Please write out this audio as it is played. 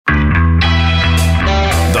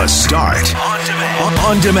The Start on demand.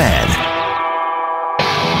 On demand.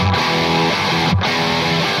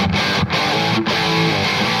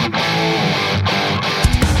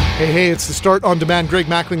 Hey, it's The Start on Demand. Greg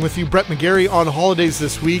Mackling with you. Brett McGarry on holidays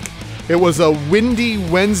this week. It was a windy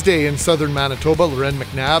Wednesday in southern Manitoba. Loren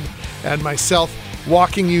McNabb and myself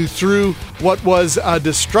walking you through what was a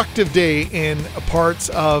destructive day in parts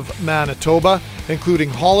of Manitoba, including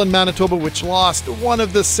Holland, Manitoba, which lost one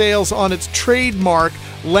of the sails on its trademark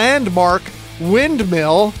landmark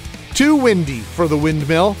windmill. Too windy for the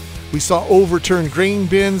windmill. We saw overturned grain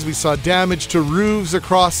bins, we saw damage to roofs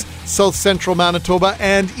across south central Manitoba,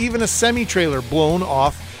 and even a semi-trailer blown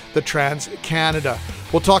off the Trans-Canada.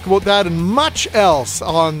 We'll talk about that and much else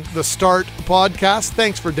on the Start podcast.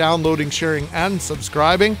 Thanks for downloading, sharing, and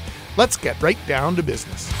subscribing. Let's get right down to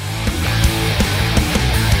business.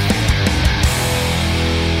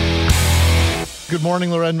 Good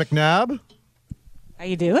morning, Loren McNabb. How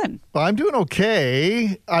you doing? I'm doing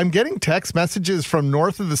okay. I'm getting text messages from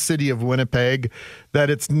north of the city of Winnipeg that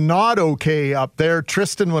it's not okay up there.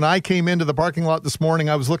 Tristan, when I came into the parking lot this morning,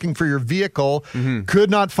 I was looking for your vehicle, could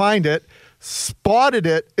not find it, spotted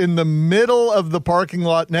it in the middle of the parking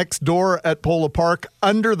lot next door at Polo Park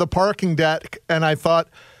under the parking deck, and I thought,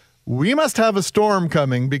 we must have a storm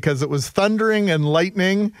coming because it was thundering and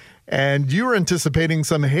lightning, and you were anticipating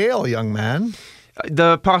some hail, young man.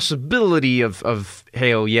 The possibility of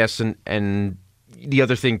hail, yes, and the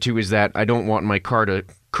other thing, too, is that I don't want my car to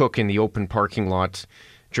cook in the open parking lot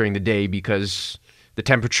during the day because the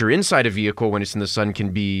temperature inside a vehicle when it's in the sun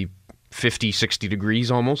can be 50, 60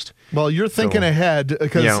 degrees almost. Well, you're thinking ahead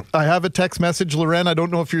because I have a text message, Loren. I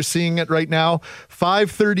don't know if you're seeing it right now.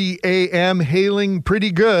 5:30 a.m. hailing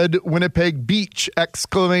pretty good. Winnipeg Beach! !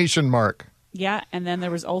 Yeah, and then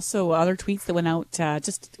there was also other tweets that went out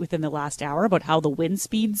just within the last hour about how the wind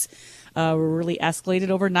speeds were really escalated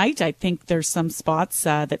overnight. I think there's some spots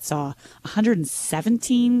that saw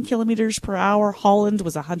 117 kilometers per hour. Holland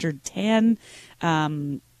was 110.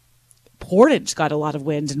 Portage got a lot of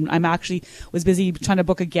wind, and I'm actually was busy trying to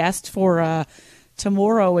book a guest for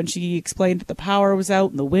tomorrow, and she explained that the power was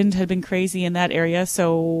out and the wind had been crazy in that area.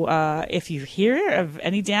 So if you hear of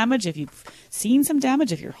any damage, if you've seen some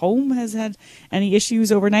damage, if your home has had any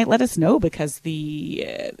issues overnight, let us know, because the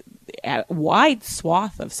wide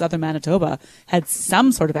swath of southern Manitoba had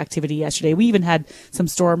some sort of activity yesterday. We even had some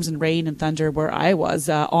storms and rain and thunder where I was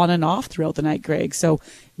on and off throughout the night, Greg. So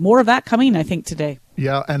more of that coming, I think, today.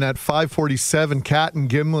 Yeah, and at 5:47, Kat and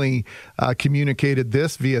Gimli communicated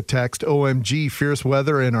this via text. OMG, fierce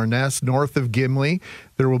weather in our nest north of Gimli.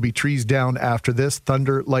 There will be trees down after this.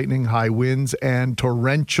 Thunder, lightning, high winds, and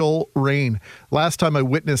torrential rain. Last time I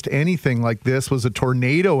witnessed anything like this was a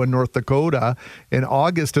tornado in North Dakota in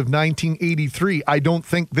August of 1983. I don't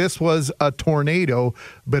think this was a tornado,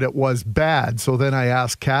 but it was bad. So then I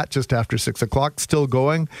asked Kat just after 6 o'clock, still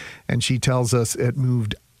going, and she tells us it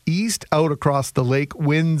moved east out across the lake,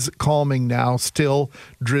 winds calming now, still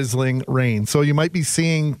drizzling rain. So you might be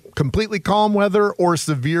seeing completely calm weather or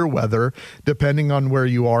severe weather, depending on where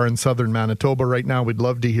you are in southern Manitoba right now. We'd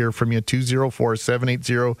love to hear from you,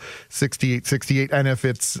 204-780-6868. And if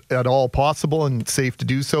it's at all possible and safe to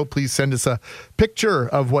do so, please send us a picture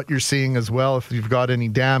of what you're seeing as well. If you've got any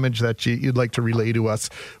damage that you'd like to relay to us,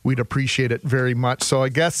 we'd appreciate it very much. So I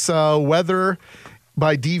guess weather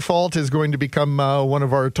by default is going to become one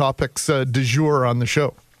of our topics du jour on the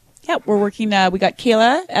show. Yeah, we're working. We got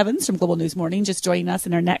Kahla Evans from Global News Morning just joining us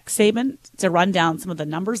in our next segment to run down some of the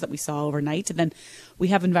numbers that we saw overnight. And then we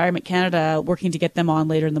have Environment Canada working to get them on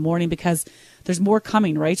later in the morning because there's more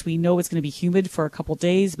coming, right? We know it's going to be humid for a couple of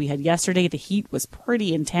days. We had yesterday, the heat was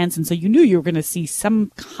pretty intense. And so you knew you were going to see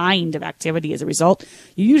some kind of activity as a result.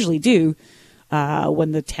 You usually do.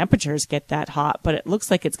 When the temperatures get that hot, but it looks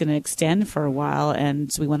like it's going to extend for a while, and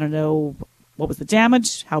we want to know what was the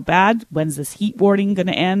damage, how bad, when's this heat warning going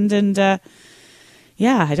to end, and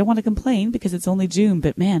yeah, I don't want to complain because it's only June,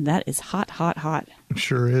 but man, that is hot, hot, hot. It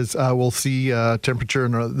sure is. We'll see temperature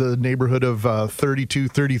in the neighborhood of 32,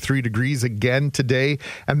 33 degrees again today,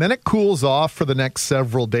 and then it cools off for the next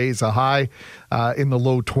several days. A high in the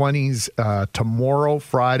low 20s tomorrow,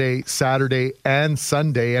 Friday, Saturday, and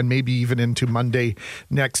Sunday, and maybe even into Monday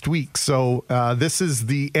next week. So this is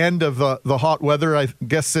the end of the hot weather. I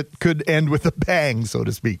guess it could end with a bang, so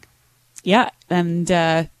to speak. Yeah,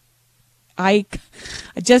 and I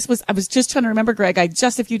was just trying to remember, Greg. I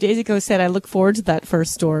just a few days ago said I look forward to that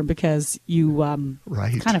first storm because you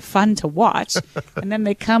right. Kind of fun to watch, and then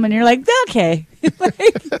they come and you're like, okay,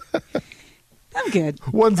 I'm good.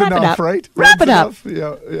 One's Wrap it enough, up. right? Wrap One's it up.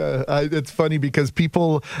 enough. Yeah. It's funny because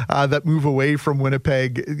people that move away from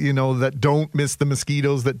Winnipeg, that don't miss the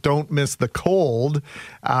mosquitoes, that don't miss the cold,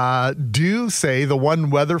 do say the one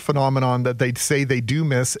weather phenomenon that they say they do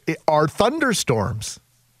miss are thunderstorms.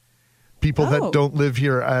 People that don't live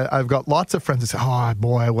here, I've got lots of friends that say, oh,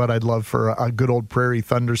 boy, what I'd love for a good old prairie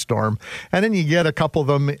thunderstorm. And then you get a couple of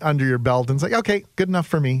them under your belt and it's like, okay, good enough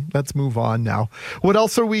for me. Let's move on now. What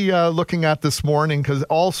else are we looking at this morning? Because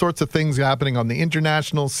all sorts of things happening on the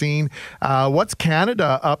international scene. What's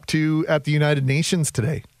Canada up to at the United Nations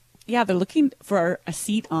today? Yeah, they're looking for a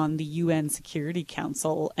seat on the UN Security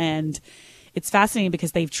Council, and it's fascinating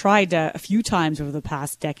because they've tried a few times over the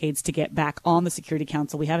past decades to get back on the Security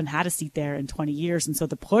Council. We haven't had a seat there in 20 years. And so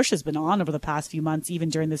the push has been on over the past few months, even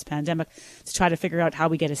during this pandemic, to try to figure out how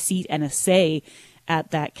we get a seat and a say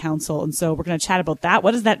at that council. And so we're going to chat about that.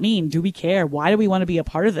 What does that mean? Do we care? Why do we want to be a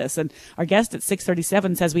part of this? And our guest at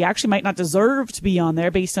 6:37 says we actually might not deserve to be on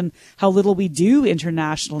there based on how little we do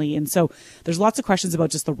internationally. And so there's lots of questions about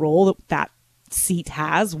just the role that seat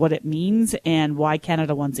has, what it means, and why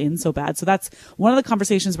Canada wants in so bad. So that's one of the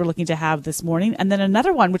conversations we're looking to have this morning. And then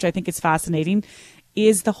another one, which I think is fascinating,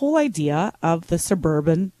 is the whole idea of the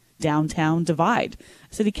suburban downtown divide.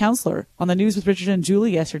 A city councillor on the News with Richard and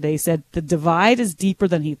Julie yesterday said the divide is deeper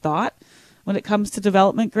than he thought when it comes to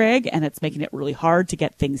development, Greg, and it's making it really hard to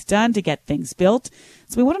get things done, to get things built.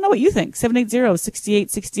 So we want to know what you think.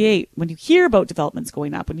 780-6868. When you hear about developments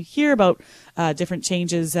going up, when you hear about different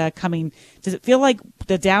changes coming, does it feel like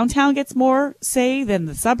the downtown gets more say than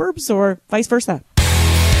the suburbs, or vice versa?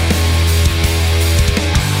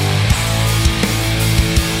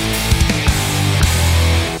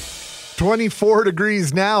 24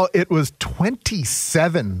 degrees now. It was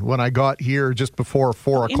 27 when I got here just before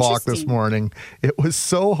 4 o'clock this morning. It was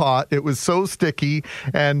so hot. It was so sticky.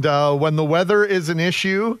 And when the weather is an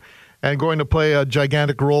issue and going to play a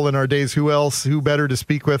gigantic role in our days, who better to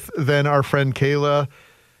speak with than our friend Kahla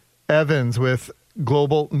Evans with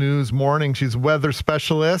Global News Morning. She's weather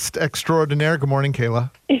specialist extraordinaire. Good morning,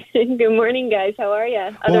 Kahla. Good morning, guys. How are you?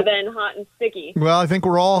 Other than hot and sticky. Well, I think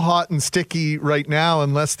we're all hot and sticky right now,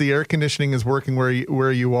 unless the air conditioning is working where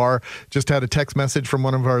you are. Just had a text message from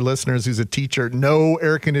one of our listeners who's a teacher. No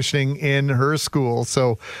air conditioning in her school,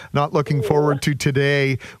 so not looking forward to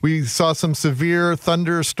today. We saw some severe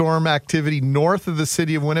thunderstorm activity north of the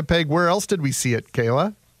city of Winnipeg. Where else did we see it,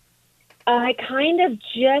 Kahla? Kind of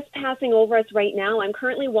just passing over us right now. I'm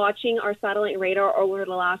currently watching our satellite radar over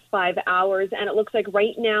the last 5 hours, and it looks like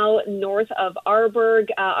right now north of Arborg,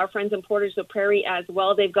 our friends in Portage la Prairie as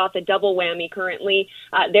well, they've got the double whammy currently.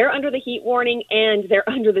 They're under the heat warning and they're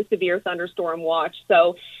under the severe thunderstorm watch.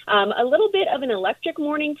 So a little bit of an electric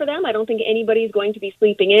morning for them. I don't think anybody's going to be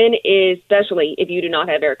sleeping in, especially if you do not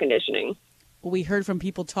have air conditioning. We heard from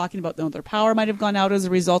people talking about their power might have gone out as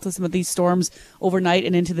a result of some of these storms overnight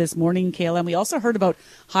and into this morning, Kahla. And we also heard about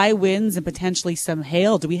high winds and potentially some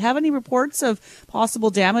hail. Do we have any reports of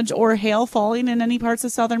possible damage or hail falling in any parts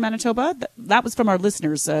of southern Manitoba? That was from our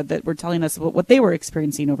listeners that were telling us about what they were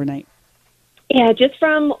experiencing overnight. Yeah, just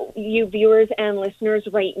from you viewers and listeners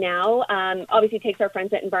right now, obviously it takes our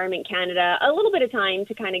friends at Environment Canada a little bit of time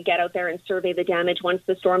to kind of get out there and survey the damage once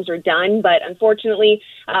the storms are done. But unfortunately,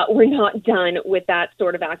 we're not done with that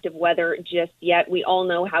sort of active weather just yet. We all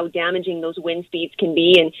know how damaging those wind speeds can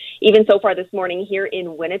be. And even so far this morning here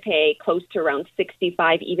in Winnipeg, close to around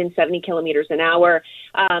 65, even 70 kilometers an hour,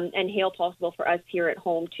 and hail possible for us here at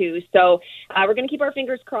home too. So we're going to keep our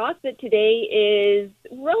fingers crossed that today is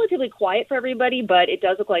relatively quiet for everybody, but it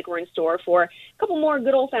does look like we're in store for a couple more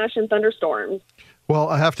good old-fashioned thunderstorms. Well,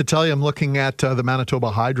 I have to tell you, I'm looking at the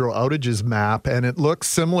Manitoba Hydro outages map, and it looks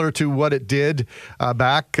similar to what it did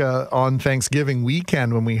back on Thanksgiving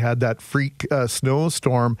weekend when we had that freak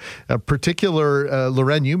snowstorm.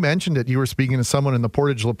 Loren, you mentioned it. You were speaking to someone in the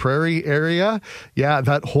Portage la Prairie area. Yeah,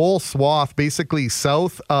 that whole swath, basically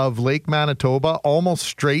south of Lake Manitoba, almost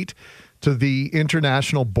straight to the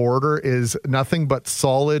international border, is nothing but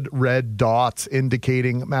solid red dots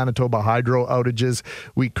indicating Manitoba Hydro outages.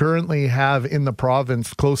 We currently have in the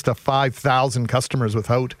province close to 5,000 customers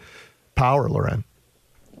without power, Loren.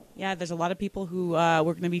 Yeah, there's a lot of people who we're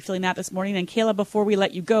going to be feeling that this morning. And Kahla, before we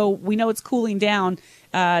let you go, we know it's cooling down.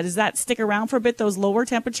 Does that stick around for a bit, those lower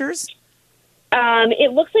temperatures?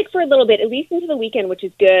 It looks like for a little bit, at least into the weekend, which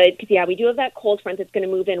is good because, we do have that cold front that's going to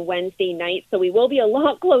move in Wednesday night. So we will be a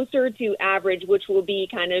lot closer to average, which will be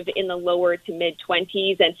kind of in the lower to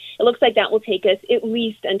mid-20s. And it looks like that will take us at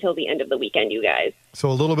least until the end of the weekend, you guys. So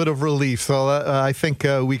a little bit of relief. So I think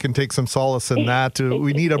we can take some solace in that.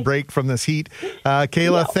 We need a break from this heat.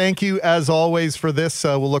 Kahla, thank you as always for this.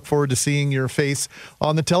 We'll look forward to seeing your face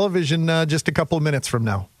on the television just a couple of minutes from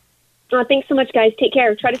now. Thanks so much, guys. Take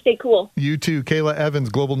care. Try to stay cool. You too. Kahla Evans,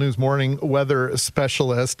 Global News Morning weather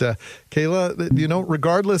specialist. Kahla,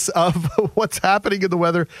 regardless of what's happening in the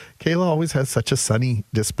weather, Kahla always has such a sunny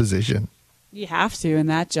disposition. You have to in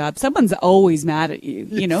that job. Someone's always mad at you.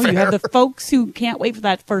 You have the folks who can't wait for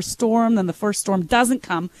that first storm, then the first storm doesn't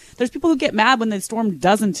come. There's people who get mad when the storm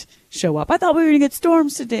doesn't show up. I thought we were going to get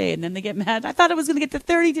storms today, and then they get mad. I thought it was going to get to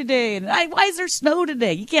 30 today, and why is there snow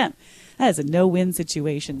today? You can't. That is a no-win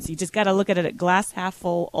situation. So you just got to look at it at glass half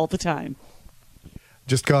full all the time.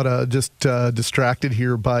 Just got distracted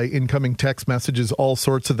here by incoming text messages, all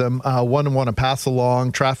sorts of them. One I want to pass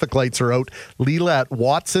along. Traffic lights are out. Leela at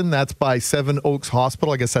Watson, that's by Seven Oaks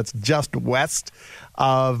Hospital. I guess that's just west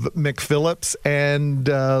of McPhillips and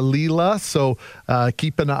Leela. So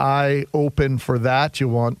keep an eye open for that. You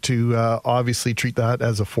want to obviously treat that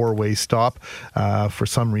as a four-way stop. For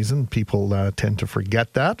some reason, people tend to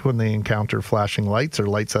forget that when they encounter flashing lights or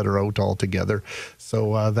lights that are out altogether.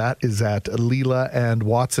 So that is at Leela and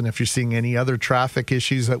Watson. If you're seeing any other traffic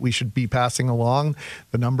issues that we should be passing along,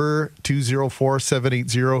 the number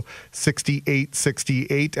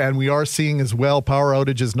 204-780-6868. And we are seeing as well power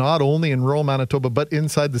outages not only in rural Manitoba but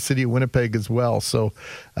inside the city of Winnipeg as well. So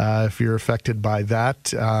if you're affected by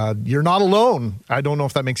that, you're not alone. I don't know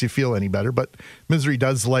if that makes you feel any better, but misery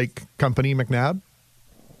does like company, McNabb.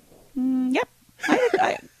 Yep.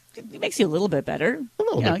 It makes you a little bit better. A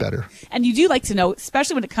little bit better. And you do like to know,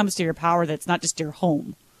 especially when it comes to your power, that it's not just your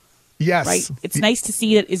home. Yes. Right? It's nice to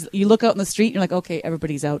see that you look out in the street and you're like, okay,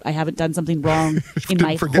 everybody's out. I haven't done something wrong in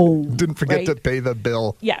my home. Didn't forget to pay the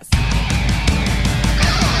bill. Yes.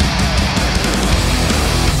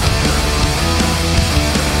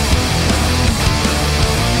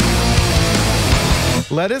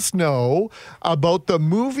 Let us know about the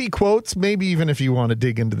movie quotes, maybe even if you want to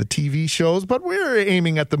dig into the TV shows, but we're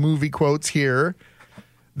aiming at the movie quotes here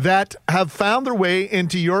that have found their way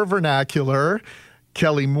into your vernacular.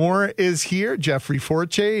 Kelly Moore is here. Jeffrey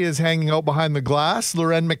Forche is hanging out behind the glass.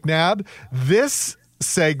 Loren McNabb. This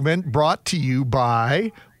segment brought to you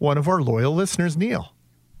by one of our loyal listeners, Neil.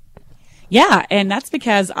 Yeah, and that's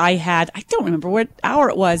because I don't remember what hour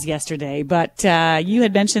it was yesterday, but you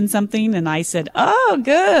had mentioned something and I said, oh,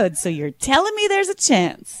 good. So you're telling me there's a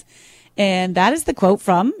chance. And that is the quote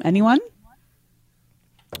from anyone?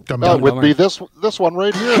 That would be this one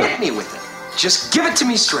right here. Hit me with it. Just give it to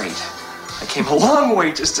me straight. I came a long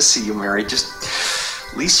way just to see you, Mary.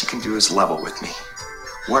 Just least you can do is level with me.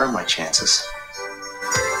 What are my chances?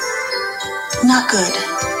 Not good.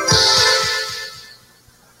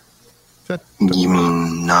 You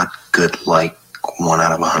mean not good like 1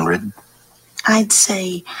 out of 100? I'd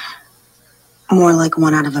say more like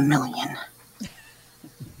 1 out of 1,000,000.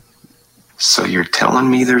 So you're telling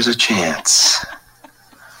me there's a chance?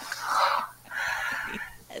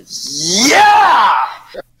 Yeah!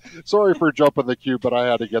 Sorry for jumping the queue, but I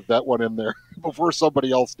had to get that one in there before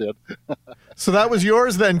somebody else did. So that was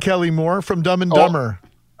yours then, Kelly Moore from Dumb and Dumber.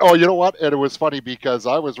 Oh, you know what? And it was funny because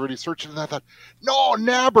I was really searching and I thought, no,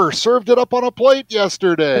 Nabber served it up on a plate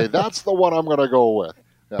yesterday. That's the one I'm going to go with.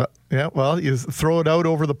 Yeah. Well, you throw it out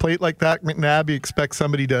over the plate like that, McNabb, you expect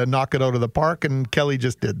somebody to knock it out of the park, and Kelly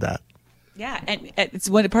just did that. Yeah, and it's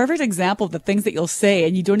a perfect example of the things that you'll say,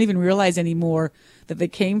 and you don't even realize anymore that they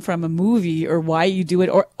came from a movie or why you do it,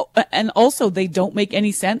 and also they don't make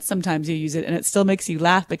any sense. Sometimes you use it, and it still makes you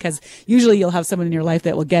laugh because usually you'll have someone in your life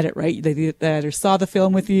that will get it right. They either saw the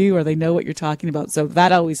film with you or they know what you're talking about. So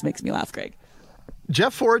that always makes me laugh, Greg.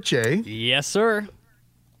 Jeff Forche. Yes, sir.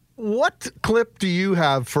 What clip do you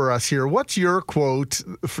have for us here? What's your quote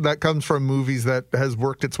that comes from movies that has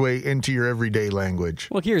worked its way into your everyday language?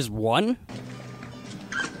 Well, here's one.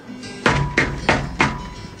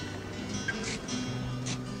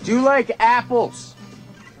 Do you like apples?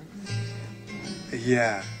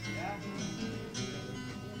 Yeah.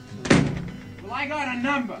 Well, I got a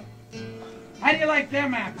number. How do you like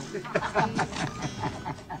them apples?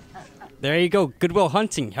 There you go. Goodwill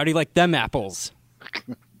Hunting. How do you like them apples?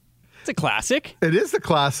 It's a classic. It is a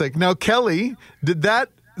classic. Now, Kelly, did that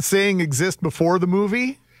saying exist before the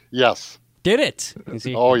movie? Yes. Did it?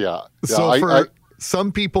 Oh, yeah. So for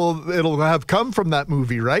some people, it'll have come from that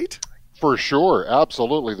movie, right? For sure,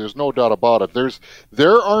 absolutely. There's no doubt about it.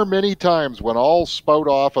 There are many times when I'll spout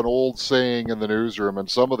off an old saying in the newsroom, and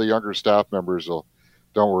some of the younger staff members will,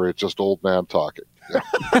 don't worry, it's just old man talking.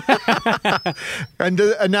 Yeah. And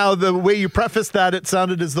now the way you prefaced that, it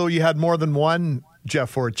sounded as though you had more than one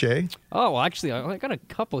Jeff Fortier. Oh, well, actually, I got a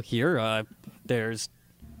couple here. There's...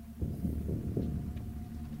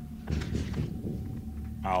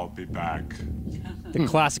 I'll be back. The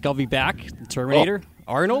classic I'll be back, the Terminator,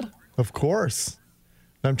 Arnold. Of course.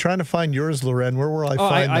 I'm trying to find yours, Loren. Where will I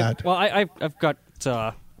find that? Well, I've got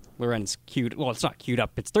Loren's queued. Well, it's not queued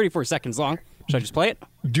up. It's 34 seconds long. Should I just play it?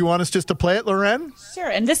 Do you want us just to play it, Loren? Sure.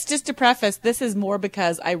 And this, just to preface, this is more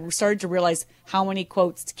because I started to realize how many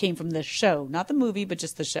quotes came from this show. Not the movie, but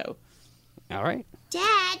just the show. All right.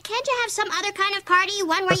 Dad, can't you have some other kind of party,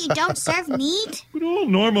 one where you don't serve meat? But all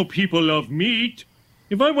normal people love meat.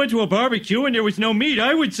 If I went to a barbecue and there was no meat,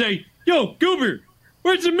 I would say, "Yo, Goober,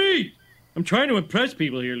 where's the meat?" I'm trying to impress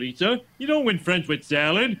people here, Lisa. You don't win friends with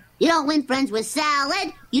salad. You don't win friends with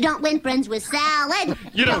salad. You don't win friends with salad.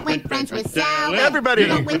 You don't win friends with salad. Everybody. You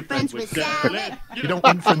don't win friends with salad. You don't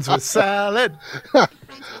win friends with salad.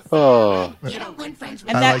 Oh. You don't win friends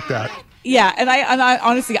with And I like that. Yeah, and I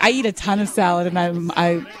honestly, I eat a ton of salad, and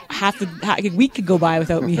I have to. A week could go by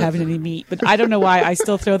without me having any meat, but I don't know why I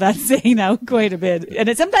still throw that saying out quite a bit. And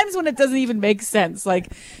it's sometimes when it doesn't even make sense,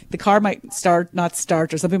 like the car might not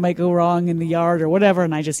start, or something might go wrong in the yard or whatever,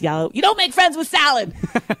 and I just yell out, "You don't make friends with salad."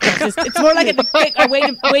 It's more like a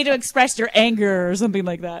way to express your anger or something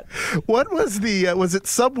like that. What was was it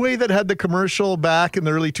Subway that had the commercial back in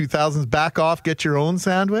the early 2000s? Back off, get your own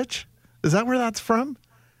sandwich. Is that where that's from?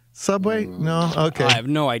 Subway? No? Okay. I have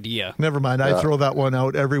no idea. Never mind. I throw that one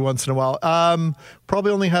out every once in a while.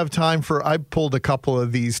 Probably only have time for, I pulled a couple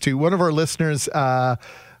of these too. One of our listeners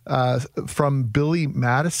from Billy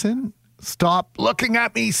Madison, "Stop looking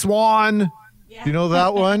at me, Swan." Yeah. You know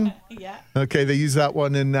that one? Yeah. Okay, they use that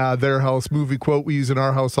one in their house. Movie quote we use in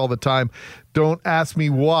our house all the time. Don't ask me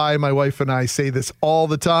why. My wife and I say this all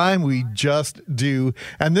the time. We just do.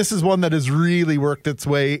 And this is one that has really worked its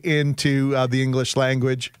way into the English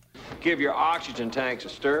language. Give your oxygen tanks a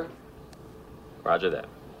stir. Roger that.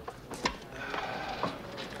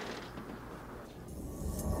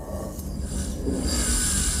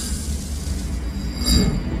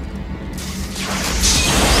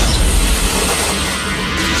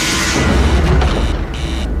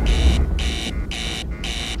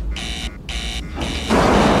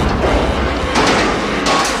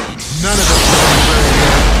 None of it sounds very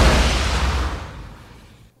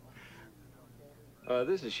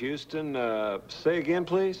This is Houston. Say again,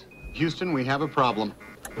 please. Houston, we have a problem.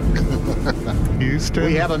 Houston?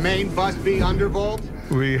 We have a main bus B undervolt.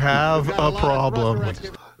 We have a problem.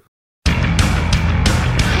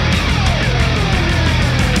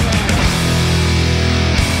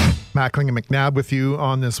 Mackling and McNabb with you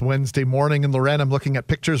on this Wednesday morning. And Loren, I'm looking at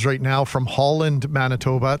pictures right now from Holland,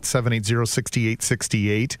 Manitoba at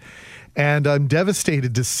 780-6868. And I'm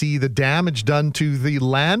devastated to see the damage done to the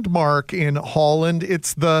landmark in Holland.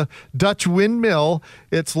 It's the Dutch windmill.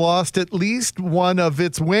 It's lost at least one of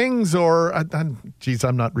its wings, or, geez,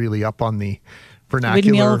 I'm not really up on the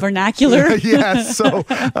vernacular. Windmill vernacular. Yes. So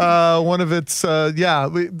one of its,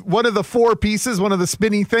 one of the four pieces, one of the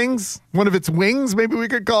spinny things, one of its wings, maybe we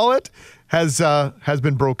could call it, has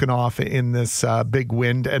been broken off in this big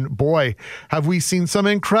wind. And boy, have we seen some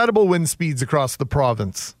incredible wind speeds across the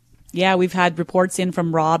province. Yeah, we've had reports in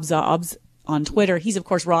from Rob Zobbs on Twitter.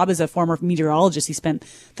 Rob is a former meteorologist. He spent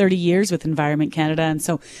 30 years with Environment Canada. And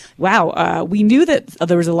so, wow, we knew that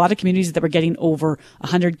there was a lot of communities that were getting over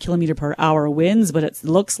 100 kilometer per hour winds, but it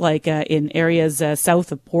looks like in areas south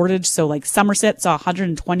of Portage, so like Somerset saw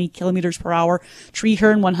 120 kilometers per hour,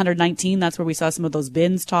 Treeherne 119, that's where we saw some of those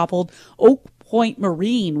bins toppled. Oak Point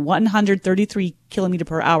Marine, 133 kilometer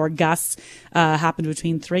per hour gusts happened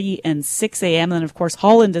between 3 and 6 a.m. And then, of course,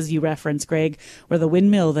 Holland, as you referenced, Greg, where the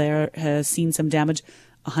windmill there has seen some damage,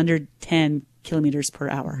 110 kilometers per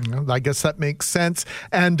hour. I guess that makes sense.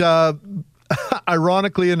 And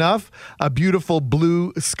ironically enough, a beautiful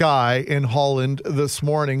blue sky in Holland this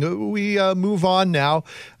morning. We move on now.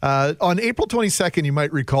 On April 22nd, you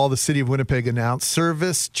might recall the City of Winnipeg announced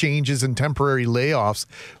service changes and temporary layoffs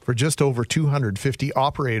for just over 250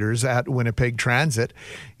 operators at Winnipeg Transit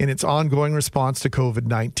in its ongoing response to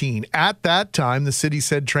COVID-19. At that time, the city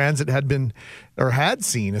said transit had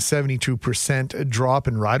seen a 72% drop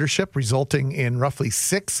in ridership, resulting in roughly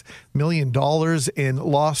 $6 million in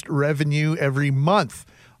lost revenue every month.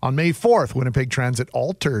 On May 4th, Winnipeg Transit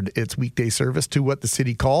altered its weekday service to what the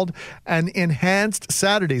city called an enhanced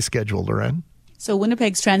Saturday schedule, Loren. So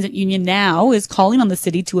Winnipeg's Transit Union now is calling on the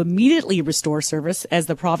city to immediately restore service as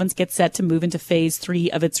the province gets set to move into phase 3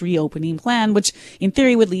 of its reopening plan, which in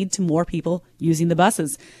theory would lead to more people using the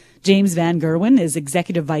buses. James Van Gerwen is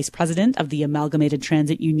Executive Vice President of the Amalgamated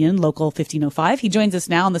Transit Union, Local 1505. He joins us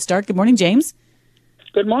now on the start. Good morning, James.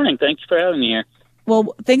 Good morning. Thanks for having me here.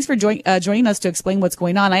 Well, thanks for joining us to explain what's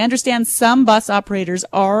going on. I understand some bus operators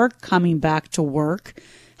are coming back to work.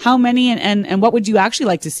 How many and what would you actually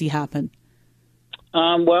like to see happen?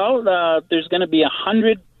 There's going to be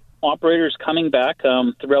 100 operators coming back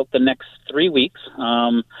throughout the next 3 weeks.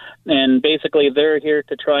 And basically they're here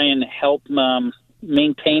to try and help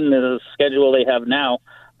maintain the schedule they have now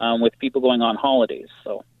with people going on holidays.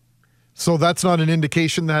 So that's not an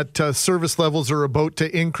indication that service levels are about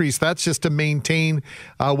to increase. That's just to maintain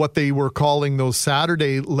what they were calling those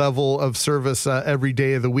Saturday level of service every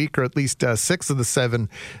day of the week, or at least 6 of the 7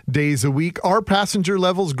 days a week. Are passenger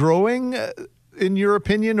levels growing, in your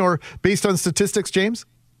opinion, or based on statistics, James?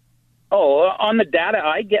 On the data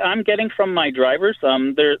I'm getting from my drivers,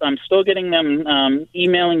 I'm still getting them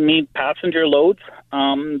emailing me passenger loads.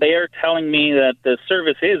 They are telling me that the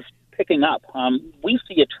service is picking up. We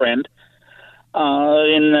see a trend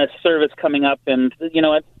in the service coming up, and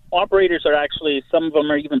operators are actually, some of them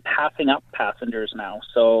are even passing up passengers now.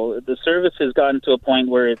 So the service has gotten to a point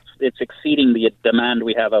where it's exceeding the demand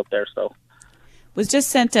we have out there. So was just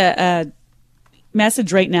sent a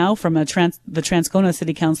message right now from the Transcona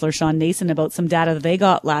City Councillor Sean Nason about some data that they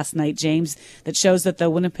got last night, James, that shows that the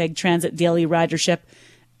Winnipeg Transit daily ridership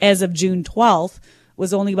as of June 12th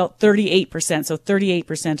was only about 38%. So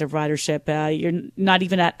 38% of ridership. You're not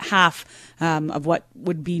even at half of what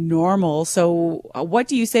would be normal. So what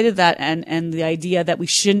do you say to that and the idea that we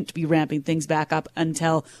shouldn't be ramping things back up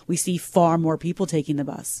until we see far more people taking the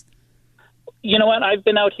bus? You know what? I've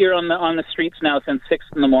been out here on the streets now since 6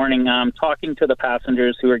 in the morning, talking to the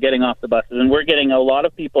passengers who are getting off the buses, and we're getting a lot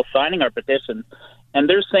of people signing our petitions, and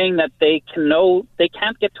they're saying that they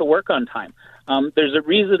can't get to work on time. There's a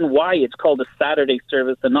reason why it's called a Saturday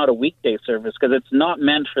service and not a weekday service, because it's not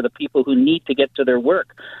meant for the people who need to get to their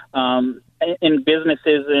work in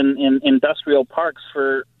businesses, in industrial parks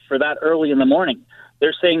for that early in the morning.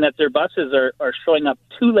 They're saying that their buses are showing up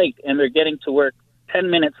too late and they're getting to work 10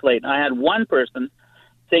 minutes late. I had one person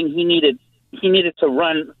saying he needed to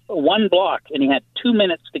run 1 block and he had 2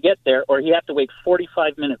 minutes to get there, or he had to wait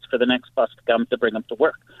 45 minutes for the next bus to come to bring him to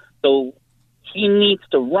work. So he needs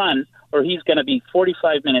to run or he's going to be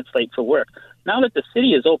 45 minutes late for work. Now that the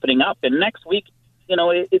city is opening up, and next week,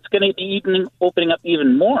 it's going to be opening up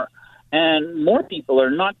even more. And more people are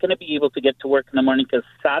not going to be able to get to work in the morning because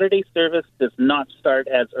Saturday service does not start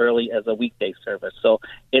as early as a weekday service. So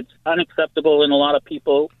it's unacceptable in a lot of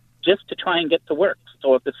people just to try and get to work.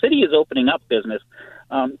 So if the city is opening up business,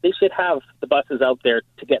 they should have the buses out there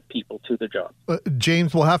to get people to the job.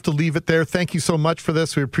 James, we'll have to leave it there. Thank you so much for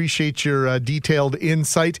this. We appreciate your detailed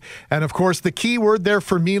insight. And of course, the key word there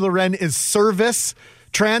for me, Loren, is service.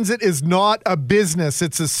 Transit is not a business.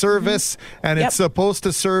 It's a service, and it's supposed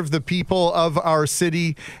to serve the people of our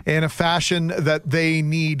city in a fashion that they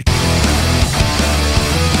need.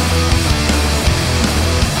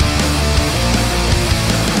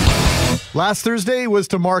 Last Thursday was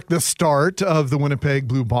to mark the start of the Winnipeg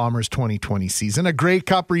Blue Bombers 2020 season. A Grey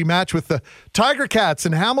Cup rematch with the Tiger Cats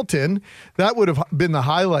in Hamilton. That would have been the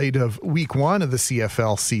highlight of week 1 of the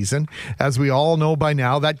CFL season. As we all know by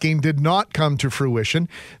now, that game did not come to fruition.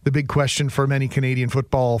 The big question for many Canadian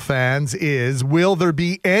football fans is, will there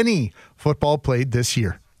be any football played this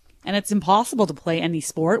year? And it's impossible to play any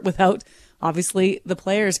sport without obviously the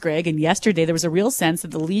players, Greg. And yesterday there was a real sense that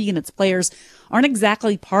the league and its players aren't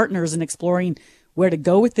exactly partners in exploring where to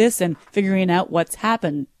go with this and figuring out what's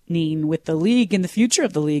happening with the league and the future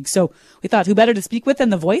of the league. So we thought, who better to speak with than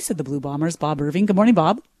the voice of the Blue Bombers, Bob Irving. Good morning,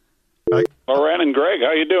 Bob. Hi. Loren and Greg,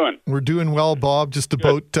 how you doing? We're doing well, Bob. Just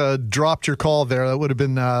about dropped your call there. That would have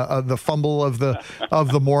been the fumble of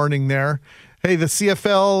the morning there. Hey, the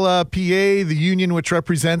CFL PA, the union which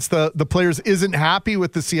represents the players, isn't happy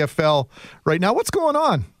with the CFL right now. What's going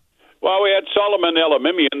on? Well, we had Solomon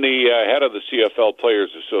Elamimian, the head of the CFL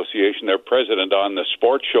Players Association, their president, on the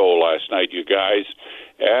sports show last night, you guys.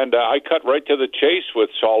 And I cut right to the chase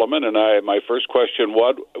with Solomon, and my first question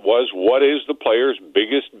what is the players'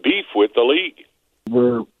 biggest beef with the league?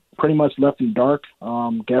 We're pretty much left in dark,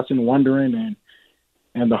 guessing, wondering,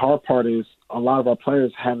 and the hard part is a lot of our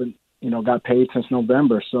players haven't got paid since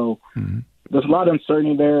November. So there's a lot of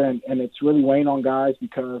uncertainty there, and it's really weighing on guys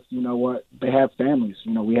because, you know what, they have families.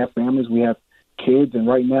 We have families, we have kids, and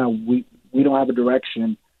right now we don't have a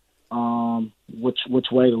direction which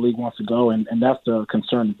way the league wants to go, and that's the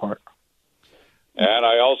concerning part. And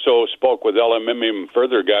I also spoke with LMM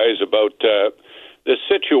further guys about the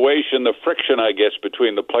situation, the friction, I guess,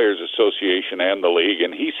 between the Players Association and the league.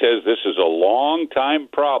 And he says this is a long-time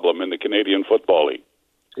problem in the Canadian Football League.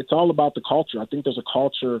 It's all about the culture. I think there's a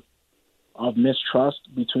culture of mistrust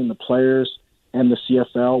between the players and the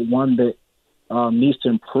CFL, one that needs to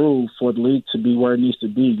improve for the league to be where it needs to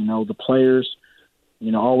be. You know, the players,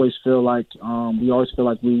 you know, always feel like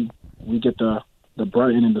we get the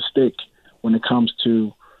brunt end of the stick when it comes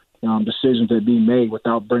to decisions that are being made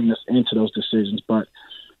without bringing us into those decisions. But,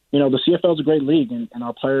 you know, the CFL is a great league, and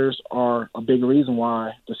our players are a big reason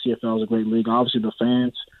why the CFL is a great league. Obviously, the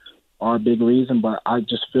fans are a big reason, but I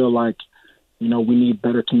just feel like, you know, we need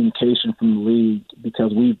better communication from the league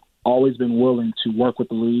because we've always been willing to work with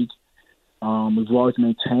the league. We've always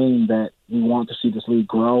maintained that we want to see this league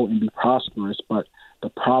grow and be prosperous, but the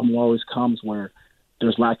problem always comes where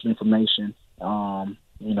there's lack of information.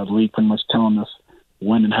 You know, the league pretty much telling us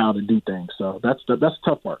when and how to do things. So that's the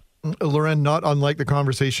tough part. Loren, not unlike the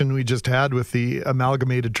conversation we just had with the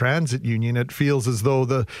Amalgamated Transit Union, it feels as though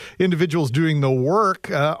the individuals doing the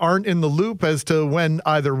work aren't in the loop as to when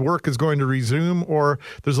either work is going to resume or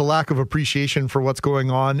there's a lack of appreciation for what's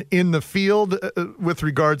going on in the field with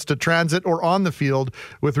regards to transit or on the field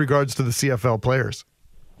with regards to the CFL players.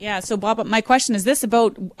 Yeah, so Bob, my question is this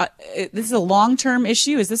about, this is a long-term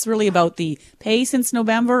issue? Is this really about the pay since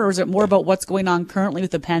November, or is it more about what's going on currently with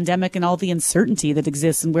the pandemic and all the uncertainty that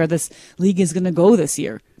exists and where this league is going to go this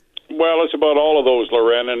year? Well, it's about all of those,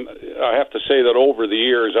 Loren, and I have to say that over the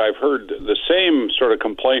years I've heard the same sort of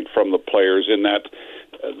complaint from the players in that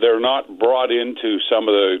they're not brought into some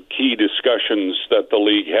of the key discussions that the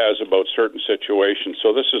league has about certain situations.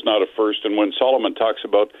 So this is not a first, and when Solomon talks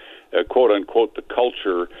about quote-unquote the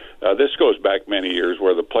culture, this goes back many years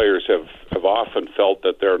where the players have often felt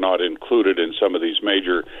that they're not included in some of these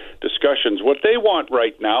major discussions. What they want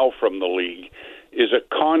right now from the league is a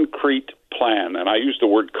concrete plan, and I use the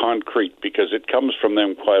word concrete because it comes from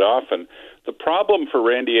them quite often. The problem for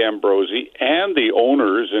Randy Ambrosie and the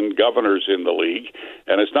owners and governors in the league,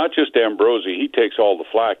 and it's not just Ambrosie, he takes all the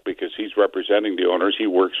flack because he's representing the owners, he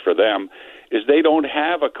works for them, is they don't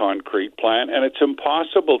have a concrete plan, and it's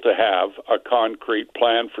impossible to have a concrete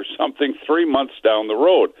plan for something 3 months down the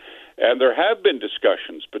road. And there have been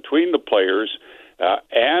discussions between the players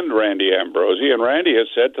and Randy Ambrosie, and Randy has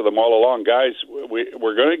said to them all along, guys,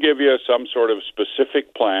 we're going to give you some sort of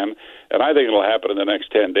specific plan, and I think it'll happen in the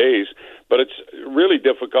next 10 days, but it's really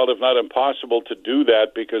difficult, if not impossible, to do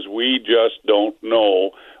that because we just don't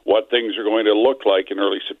know what things are going to look like in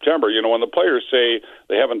early September. You know, when the players say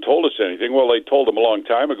they haven't told us anything, well, they told them a long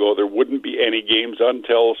time ago there wouldn't be any games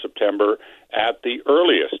until September at the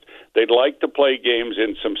earliest. They'd like to play games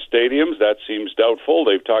in some stadiums. That seems doubtful.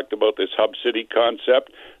 They've talked about this hub city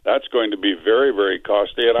concept. That's going to be very, very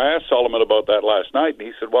costly. And I asked Solomon about that last night, and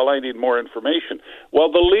he said, well, I need more information.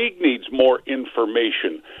 Well, the league needs more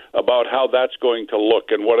information about how that's going to look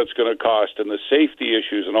and what it's going to cost and the safety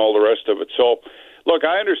issues and all the rest of it. So, look,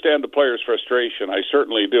 I understand the players' frustration. I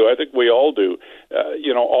certainly do. I think we all do.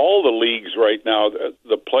 You know, all the leagues right now,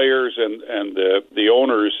 the players and the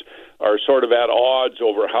owners are sort of at odds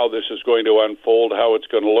over how this is going to unfold, how it's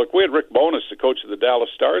going to look. We had Rick Bowness, the coach of the Dallas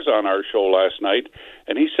Stars, on our show last night,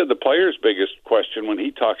 and he said the players' biggest question when he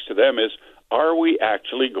talks to them is, are we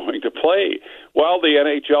actually going to play? Well, the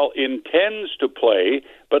NHL intends to play,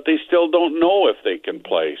 but they still don't know if they can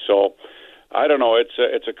play. So I don't know.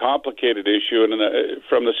 It's a complicated issue, and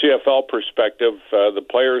from the CFL perspective, the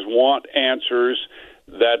players want answers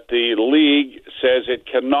that the league says it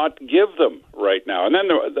cannot give them right now. And then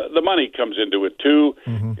the money comes into it too.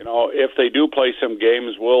 Mm-hmm. You know, if they do play some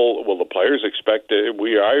games, will the players expect it?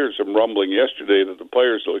 I heard some rumbling yesterday that the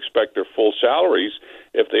players will expect their full salaries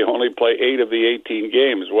if they only play 8 of the 18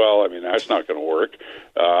 games. Well, I mean, that's not going to work.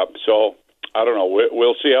 So I don't know.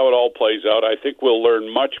 We'll see how it all plays out. I think we'll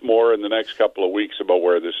learn much more in the next couple of weeks about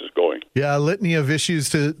where this is going. Yeah, a litany of issues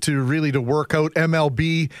to really work out.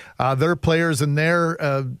 MLB, their players and their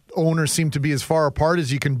owners seem to be as far apart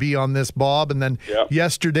as you can be on this, Bob. And then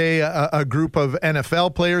yesterday, a group of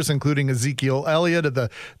NFL players, including Ezekiel Elliott of the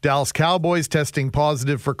Dallas Cowboys, testing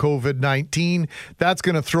positive for COVID-19. That's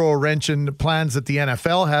going to throw a wrench in the plans that the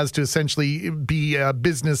NFL has to essentially be a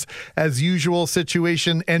business as usual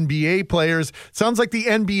situation. NBA players, sounds like the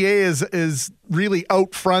NBA is really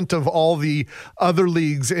out front of all the other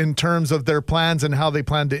leagues in terms of their plans and how they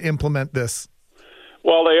plan to implement this.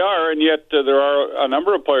 Well, they are, and yet there are a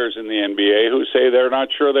number of players in the NBA who say they're not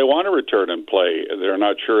sure they want to return and play. They're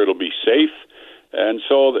not sure it'll be safe. And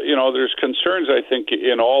so, you know, there's concerns, I think,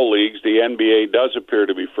 in all leagues. The NBA does appear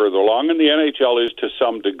to be further along, and the NHL is to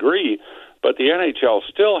some degree. but the NHL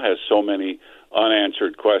still has so many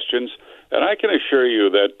unanswered questions. And I can assure you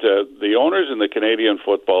that the owners in the Canadian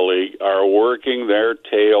Football League are working their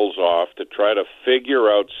tails off to try to figure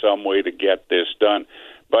out some way to get this done.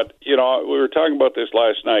 But, we were talking about this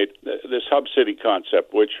last night, this hub city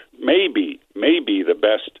concept, which may be the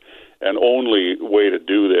best and only way to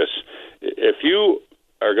do this. If you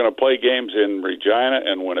are going to play games in Regina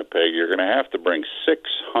and Winnipeg, you're going to have to bring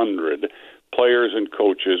 600 players and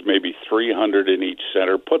coaches, maybe 300 in each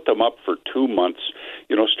center, put them up for 2 months,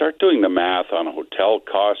 start doing the math on hotel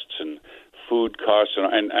costs and food costs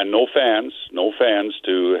and no fans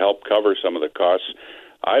to help cover some of the costs.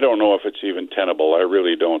 I don't know if it's even tenable. I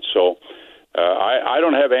really don't. So I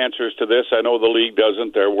don't have answers to this. I know the league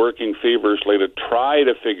doesn't. They're working feverishly to try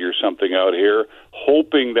to figure something out here,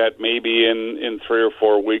 hoping that maybe in 3 or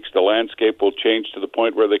 4 weeks the landscape will change to the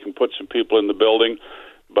point where they can put some people in the building.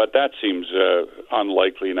 But that seems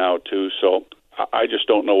unlikely now, too. So I just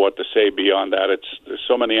don't know what to say beyond that. There's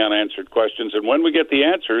so many unanswered questions. And when we get the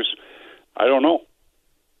answers, I don't know.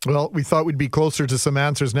 Well, we thought we'd be closer to some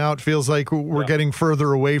answers. Now it feels like we're getting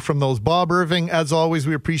further away from those. Bob Irving, as always,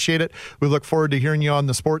 we appreciate it. We look forward to hearing you on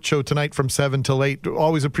the sports show tonight from 7 till 8.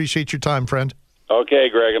 Always appreciate your time, friend. Okay,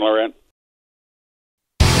 Greg and Laurent.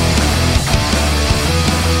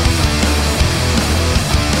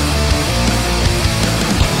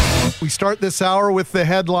 We start this hour with the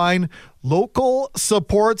headline, Local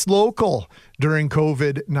Supports Local during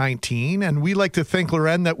COVID-19. And we like to think,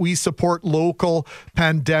 Loren, that we support local,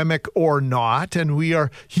 pandemic or not. And we are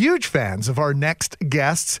huge fans of our next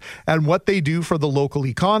guests and what they do for the local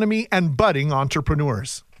economy and budding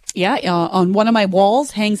entrepreneurs. Yeah, on one of my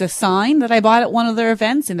walls hangs a sign that I bought at one of their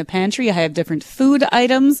events in the pantry. I have different food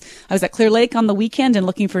items. I was at Clear Lake on the weekend and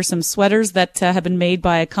looking for some sweaters that have been made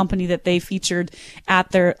by a company that they featured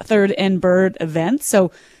at their Third and Bird event.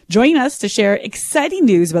 So join us to share exciting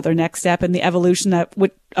news about their next step in the evolution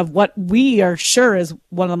of what we are sure is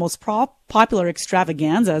one of the most popular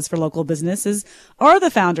extravaganzas for local businesses are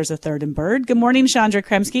the founders of Third and Bird. Good morning, Chandra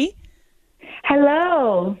Kremski.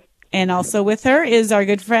 Hello. And also with her is our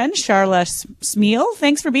good friend, Charla Smeal.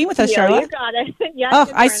 Thanks for being with us, Charla. You got it. Yes, oh,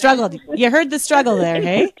 I struggled. You heard the struggle there,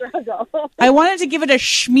 hey? Struggle. I wanted to give it a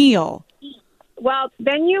schmeal. Well,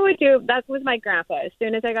 then you would do, that was my grandpa. As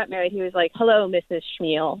soon as I got married, he was like, hello, Mrs.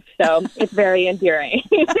 Schmeal. So it's very endearing.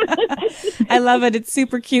 I love it. It's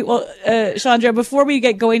super cute. Well, Chandra, before we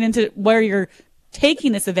get going into where you're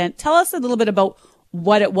taking this event, tell us a little bit about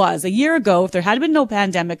what it was. A year ago, if there had been no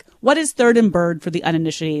pandemic, what is Third and Bird for the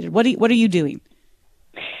uninitiated? What are you doing?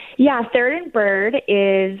 Yeah, Third and Bird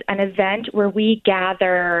is an event where we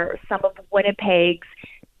gather some of Winnipeg's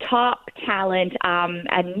top talent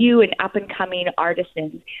and new and up-and-coming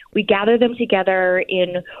artisans. We gather them together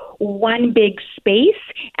in one big space,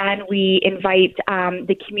 and we invite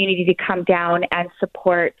the community to come down and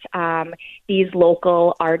support these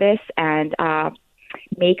local artists and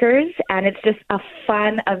makers, and it's just a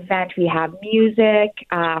fun event. We have music,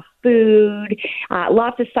 food,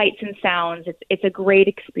 lots of sights and sounds. It's a great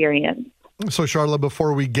experience. So, Charla,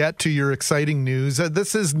 before we get to your exciting news,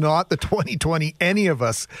 this is not the 2020 any of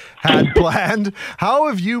us had planned. How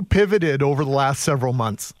have you pivoted over the last several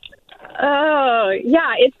months? Oh,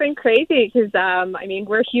 yeah, it's been crazy because,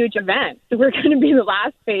 we're a huge event. So we're going to be the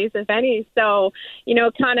last phase, if any. So,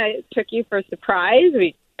 kind of took you for a surprise.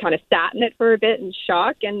 We kind of sat in it for a bit in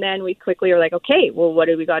shock, and then we quickly were like, okay, well, what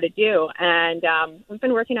do we got to do? And we've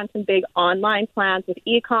been working on some big online plans with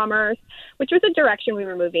e-commerce, which was a direction we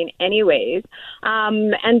were moving anyways.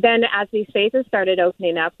 And then as these phases started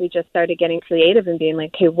opening up, we just started getting creative and being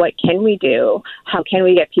like, okay, what can we do? How can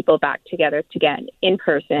we get people back together again in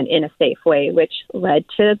person in a safe way, which led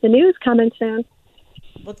to the news coming soon.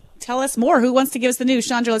 Well, tell us more. Who wants to give us the news?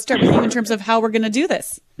 Chandra, let's start with you in terms of how we're going to do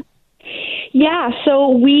this. Yeah, so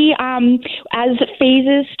we, as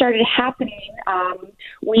phases started happening,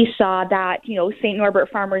 we saw that, St. Norbert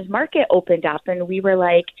Farmers Market opened up, and we were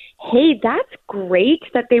like, hey, that's great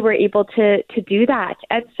that they were able to do that.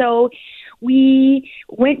 And so we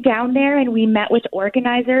went down there and we met with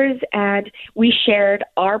organizers, and we shared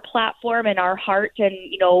our platform and our heart. And,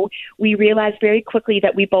 we realized very quickly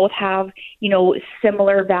that we both have,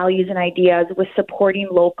 similar values and ideas with supporting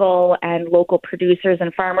local and local producers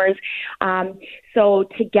and farmers. So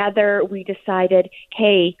together we decided,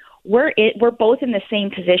 hey, we're both in the same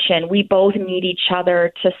position. We both need each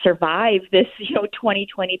other to survive this,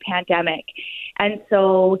 2020 pandemic. And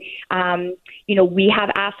so, we have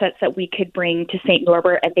assets that we could bring to St.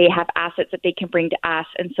 Norbert, and they have assets that they can bring to us.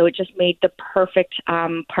 And so it just made the perfect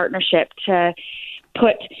partnership to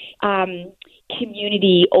put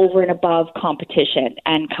community over and above competition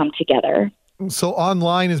and come together. So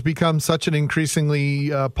online has become such an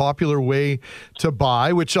increasingly popular way to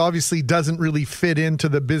buy, which obviously doesn't really fit into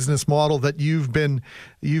the business model that you've been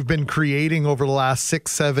creating over the last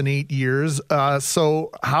 6, 7, 8 years.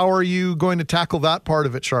 So how are you going to tackle that part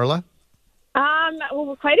of it, Charla? Well,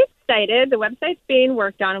 we're quite excited. The website's being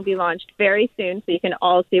worked on and will be launched very soon, so you can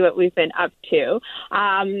all see what we've been up to.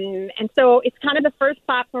 And so it's kind of the first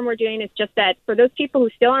platform we're doing. It's just that for those people who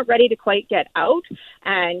still aren't ready to quite get out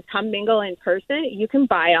and come mingle in person, you can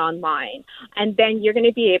buy online. And then you're going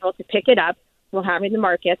to be able to pick it up. We'll have it in the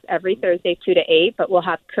markets every Thursday, 2 to 8, but we'll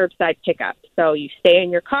have curbside pickup. So you stay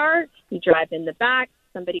in your car, you drive in the back,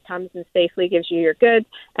 somebody comes and safely gives you your goods,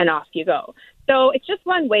 and off you go. So it's just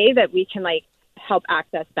one way that we can, help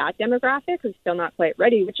access that demographic who's still not quite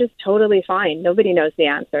ready, which is totally fine. Nobody knows the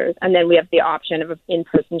answers. And then we have the option of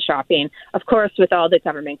in-person shopping, of course, with all the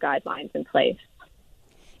government guidelines in place.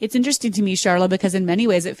 It's interesting to me, Charla, because in many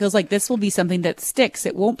ways it feels like this will be something that sticks.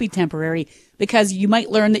 It won't be temporary, because you might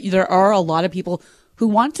learn that there are a lot of people who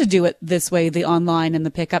want to do it this way, the online and the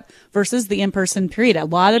pickup versus the in-person period. A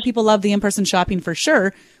lot of people love the in-person shopping for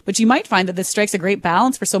sure, but you might find that this strikes a great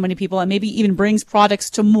balance for so many people and maybe even brings products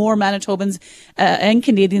to more Manitobans and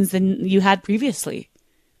Canadians than you had previously.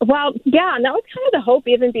 Well, yeah, and that was kind of the hope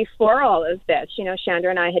even before all of this. Chandra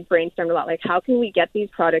and I had brainstormed a lot, how can we get these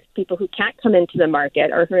products to people who can't come into the market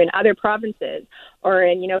or who are in other provinces or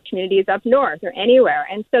in, communities up north or anywhere.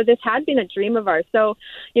 And so this had been a dream of ours. So,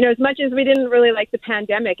 as much as we didn't really like the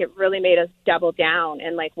pandemic, it really made us double down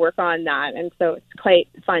and work on that. And so it's quite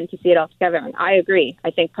fun to see it all together. And I agree.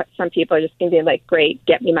 I think some people are just going to be great,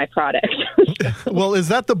 get me my product. Well, is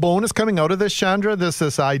that the bonus coming out of this, Chandra?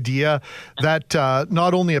 This idea that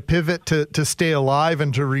not only a pivot to stay alive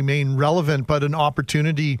and to remain relevant, but an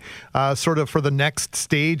opportunity sort of for the next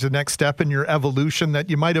stage, the next step in your evolution that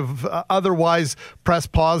you might have otherwise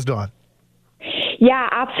pressed paused on? Yeah,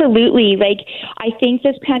 absolutely. I think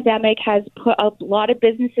this pandemic has put a lot of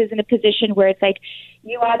businesses in a position where it's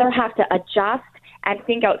you either have to adjust and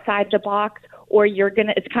think outside the box, or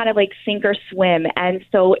it's kind of sink or swim. And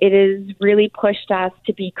so it has really pushed us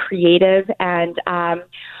to be creative and,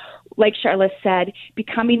 like Charlotte said,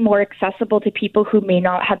 becoming more accessible to people who may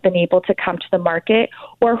not have been able to come to the market,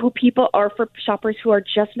 or for shoppers who are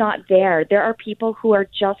just not there. There are people who are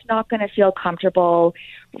just not going to feel comfortable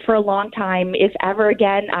for a long time, if ever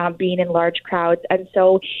again, being in large crowds. And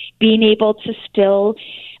so being able to still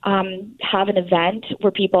have an event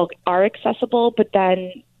where people are accessible, but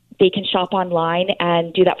then they can shop online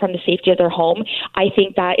and do that from the safety of their home, I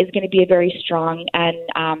think that is going to be a very strong and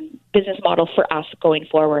business model for us going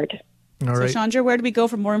forward. All right. So, Chandra, where do we go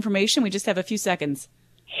for more information? We just have a few seconds.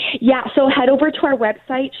 Yeah, so head over to our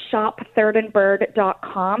website,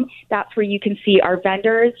 shopthirdandbird.com. That's where you can see our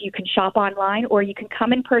vendors. You can shop online, or you can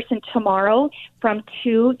come in person tomorrow from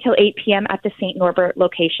 2 till 8 p.m. at the St. Norbert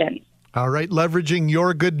location. All right, leveraging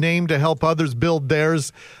your good name to help others build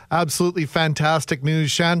theirs. Absolutely fantastic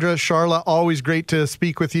news. Chandra, Charla, always great to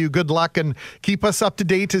speak with you. Good luck, and keep us up to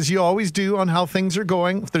date as you always do on how things are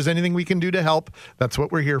going. If there's anything we can do to help, that's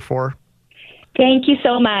what we're here for. Thank you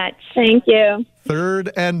so much. Thank you. Third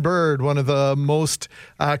and Bird, one of the most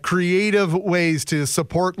creative ways to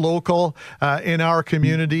support local in our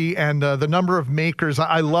community, and the number of makers.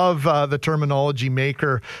 I love the terminology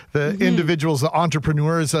maker, the individuals, the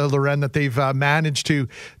entrepreneurs, Loren, that they've managed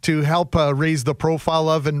to help raise the profile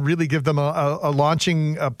of and really give them a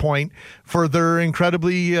launching point for their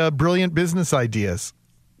incredibly brilliant business ideas.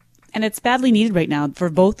 And it's badly needed right now for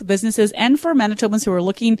both businesses and for Manitobans who are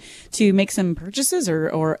looking to make some purchases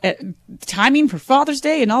or timing for Father's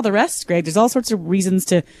Day and all the rest. Greg, there's all sorts of reasons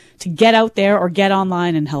to get out there or get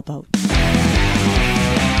online and help out.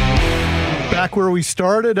 Back where we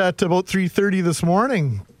started at about 3:30 this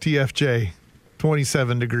morning, TFJ,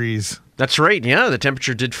 27 degrees. That's right. Yeah, the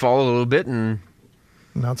temperature did fall a little bit, and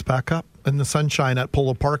now it's back up in the sunshine at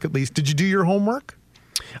Polo Park at least. Did you do your homework?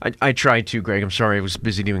 I tried to, Greg. I'm sorry. I was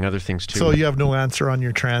busy doing other things too. So you have no answer on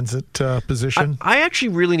your transit position? I actually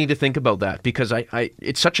really need to think about that, because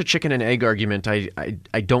it's such a chicken and egg argument.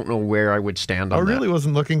 I don't know where I would stand on that. I really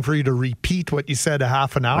wasn't looking for you to repeat what you said a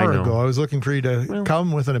half an hour ago. I was looking for you to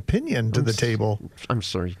come with an opinion to the table. I'm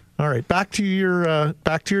sorry. All right, back to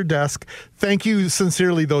your desk. Thank you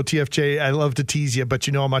sincerely, though, TFJ. I love to tease you, but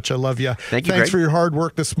you know how much I love you. Thank you, Thanks Greg. for your hard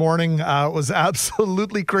work this morning. It was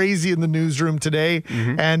absolutely crazy in the newsroom today,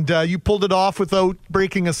 and you pulled it off without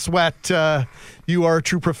breaking a sweat. You are a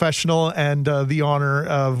true professional, and the honor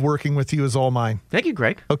of working with you is all mine. Thank you,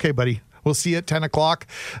 Greg. Okay, buddy. We'll see you at 10 o'clock.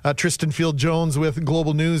 Tristan Field-Jones with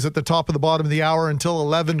Global News at the top of the bottom of the hour until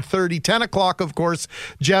 11:30. 10 o'clock, of course,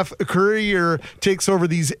 Jeff Courier takes over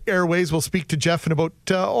these airways. We'll speak to Jeff in about,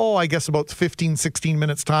 about 15, 16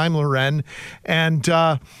 minutes time, Loren. And,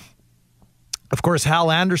 of course,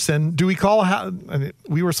 Hal Anderson. Do we call Hal?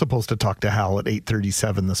 We were supposed to talk to Hal at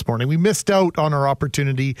 8:37 this morning. We missed out on our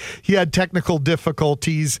opportunity. He had technical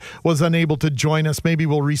difficulties, was unable to join us. Maybe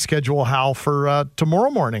we'll reschedule Hal for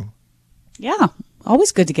tomorrow morning. Yeah,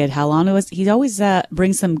 always good to get Hal on. He always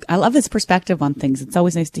brings some. I love his perspective on things. It's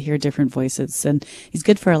always nice to hear different voices, and he's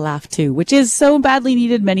good for a laugh too, which is so badly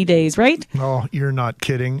needed many days, right? Oh, you're not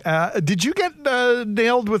kidding. Did you get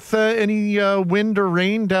nailed with any wind or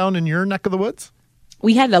rain down in your neck of the woods?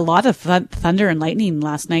 We had a lot of thunder and lightning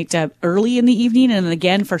last night, early in the evening, and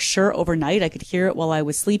again for sure overnight. I could hear it while I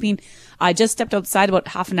was sleeping. I just stepped outside about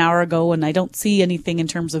half an hour ago, and I don't see anything in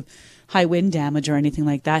terms of high wind damage or anything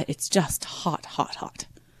like that. It's just hot, hot, hot.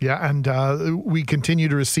 Yeah, and we continue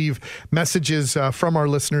to receive messages from our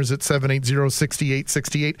listeners at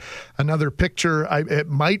 780-6868. Another picture, it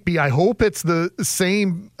might be, I hope it's the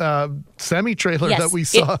same semi-trailer that we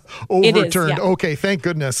saw overturned. It is, yeah. Okay, thank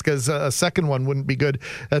goodness, because a second one wouldn't be good.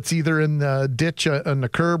 That's either in the ditch on the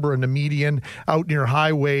curb or in the median out near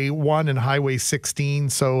Highway 1 and Highway 16.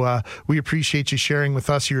 So we appreciate you sharing with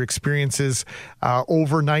us your experiences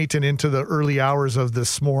overnight and into the early hours of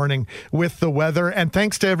this morning with the weather. And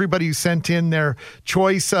thanks to everybody who sent in their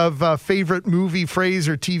choice of favorite movie phrase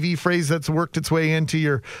or TV phrase that's worked its way into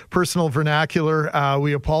your personal vernacular.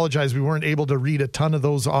 We apologize. We weren't able to read a ton of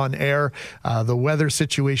those on air. The weather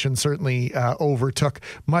situation certainly overtook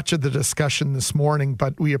much of the discussion this morning,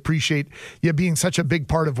 but we appreciate you being such a big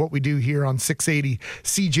part of what we do here on 680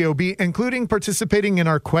 CJOB, including participating in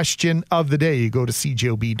our question of the day. You go to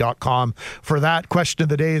cjob.com for that. Question of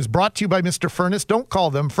the day is brought to you by Mr. Furnace. Don't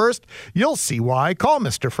call them first. You'll see why. Call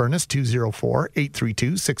Mr. Furnace,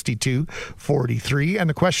 204-832-6243. And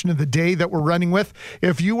the question of the day that we're running with,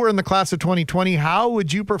 if you were in the class of 2020, how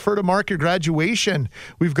would you prefer to mark your graduation?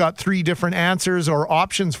 We've got 3 different answers or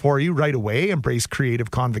options for you right away. Embrace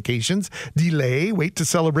creative convocations, delay, wait to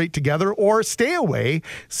celebrate together, or stay away,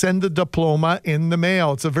 send the diploma in the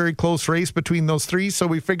mail. It's a very close race between those 3, so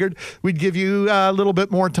we figured we'd give you a little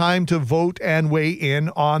bit more time to vote and weigh in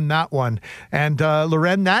on that one. And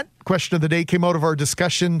Loren, that question of the day came out of our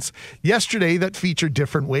discussions yesterday that featured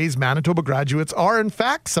different ways Manitoba graduates are in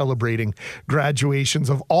fact celebrating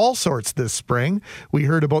graduations of all sorts this spring. We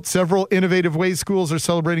heard about several innovative ways schools are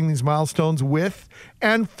celebrating these milestones with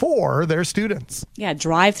and for their students. Yeah,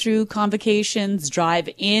 drive-through convocations,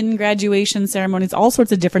 drive-in graduation ceremonies, all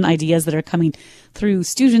sorts of different ideas that are coming through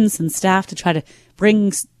students and staff to try to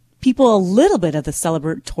bring people a little bit of the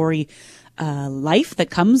celebratory life that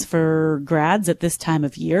comes for grads at this time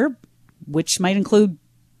of year, which might include,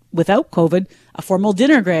 without COVID, a formal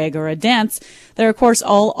dinner, Greg, or a dance. They're, of course,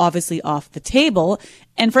 all obviously off the table.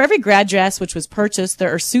 And for every grad dress which was purchased,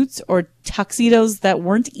 there are suits or tuxedos that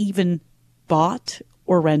weren't even bought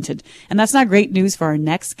or rented. And that's not great news for our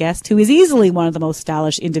next guest, who is easily one of the most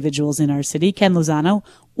stylish individuals in our city, Ken Lozano,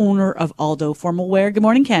 owner of Aldo Formal Wear. Good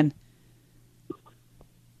morning, Ken.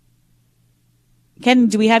 Ken,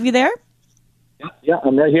 do we have you there? Yeah,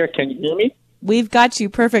 I'm right here. Can you hear me? We've got you.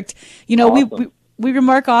 Perfect. You know, awesome. we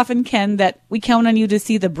remark often, Ken, that we count on you to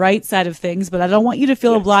see the bright side of things, but I don't want you to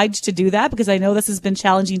feel obliged to do that because I know this has been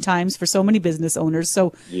challenging times for so many business owners.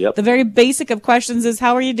 So the very basic of questions is,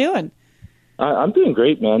 how are you doing? I'm doing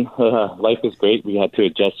great, man. Life is great. We had to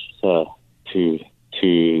adjust to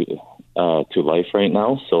life right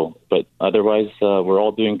now. So, but otherwise, we're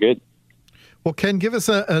all doing good. Well, Ken, give us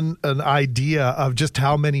an idea of just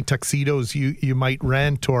how many tuxedos you might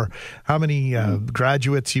rent or how many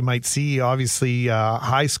graduates you might see. Obviously,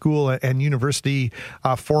 high school and university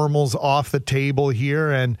formals off the table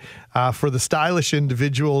here. And for the stylish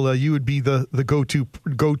individual, you would be the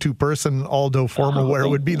go-to person. Aldo Formal Wear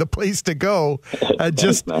would be the place to go.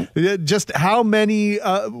 Just how many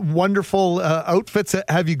wonderful outfits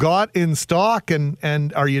have you got in stock,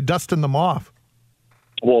 and are you dusting them off?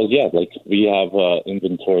 Well, yeah, like we have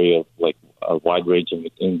inventory of like a wide range of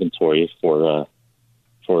inventory for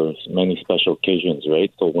many special occasions,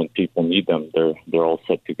 right? So when people need them, they're all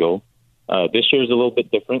set to go. This year is a little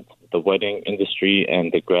bit different. The wedding industry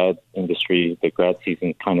and the grad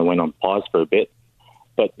season kind of went on pause for a bit.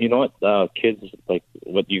 But you know what, kids, like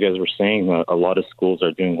what you guys were saying, a lot of schools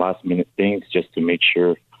are doing last minute things just to make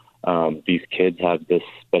sure these kids have this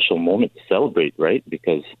special moment to celebrate, right?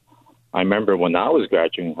 Because I remember when I was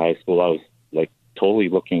graduating high school, I was like totally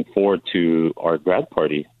looking forward to our grad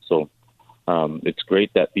party. So it's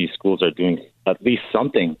great that these schools are doing at least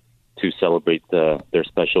something to celebrate their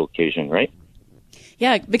special occasion, right?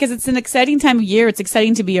 Yeah, because it's an exciting time of year. It's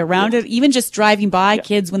exciting to be around it. Even just driving by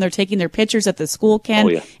kids when they're taking their pictures at the school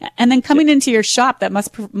can, and then coming into your shop that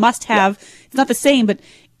must have. It's not the same, but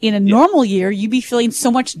in a normal year, you'd be feeling so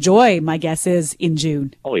much joy. My guess is in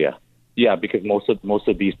June. Oh yeah, because most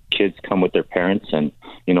of these kids come with their parents, and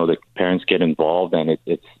the parents get involved, and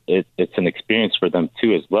it's an experience for them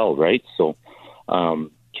too as well, right? So, can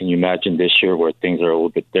you imagine this year where things are a little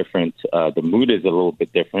bit different? The mood is a little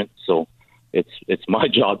bit different, so. It's my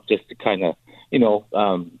job just to kind of,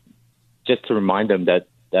 just to remind them that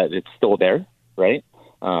it's still there, right?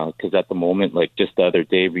 Because at the moment, like just the other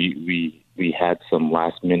day, we had some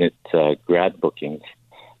last minute grad bookings,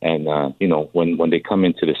 and when they come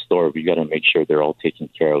into the store, we got to make sure they're all taken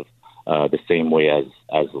care of the same way as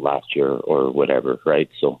last year or whatever, right?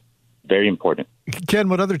 So very important. Ken,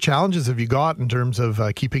 what other challenges have you got in terms of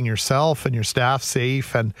keeping yourself and your staff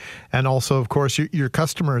safe, and also, of course, your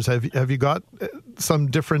customers? Have you got some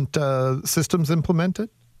different systems implemented?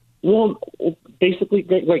 Well, basically,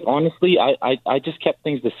 like honestly, I just kept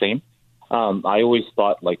things the same. I always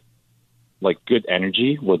thought like good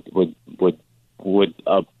energy would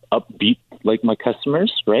upbeat like my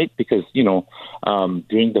customers, right? Because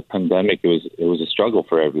during the pandemic, it was a struggle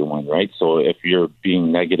for everyone, right? So if you're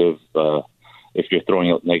being negative, if you're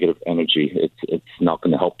throwing out negative energy, it's not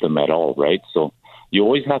going to help them at all, right? So you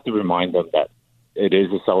always have to remind them that it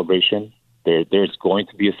is a celebration. There's going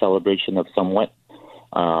to be a celebration of somewhat.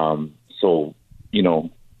 So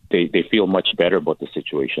they feel much better about the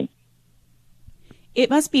situation. It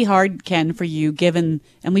must be hard, Ken, for you, given,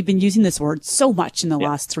 and we've been using this word so much in the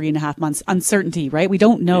last 3.5 months, uncertainty, right? We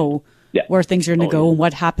don't know where things are going to go and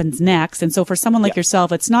what happens next. And so for someone like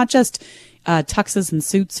yourself, it's not just tuxes and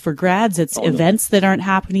suits for grads. It's events that aren't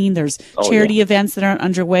happening. There's charity events that aren't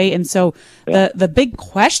underway. And so the big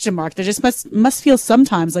question mark, there just must feel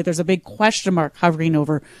sometimes like there's a big question mark hovering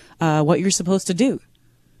over what you're supposed to do.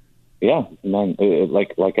 Yeah, man,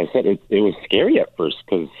 like I said, it was scary at first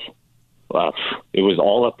because it was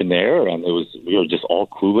all up in the air, and we were just all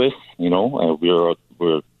clueless, and we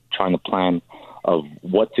were trying to plan of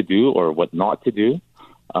what to do or what not to do.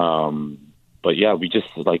 But yeah, we just,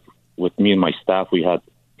 like, with me and my staff, we had,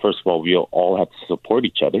 first of all, we all had to support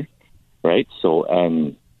each other, right? So,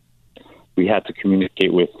 and we had to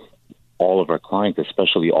communicate with all of our clients,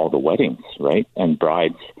 especially all the weddings, right? And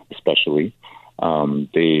brides, especially.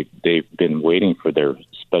 They've been waiting for their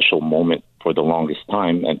special moment for the longest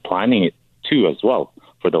time, and planning it too as well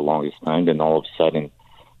for the longest time. Then all of a sudden,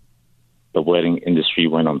 the wedding industry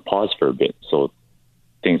went on pause for a bit, so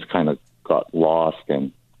things kind of got lost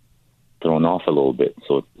and thrown off a little bit.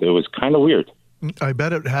 So it was kind of weird. I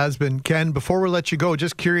bet it has been. Ken, before we let you go,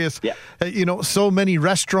 just curious, so many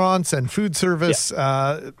restaurants and food service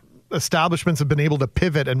establishments have been able to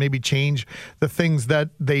pivot and maybe change the things that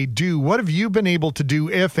they do. What have you been able to do,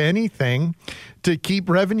 if anything, to keep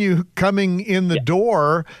revenue coming in the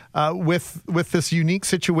door with this unique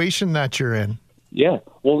situation that you're in? Yeah.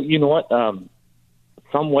 Well, you know what?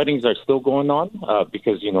 Some weddings are still going on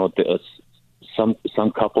because,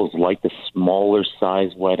 some couples like the smaller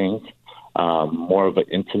size weddings, more of an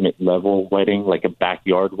intimate level wedding, like a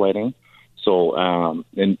backyard wedding. So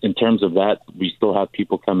in terms of that, we still have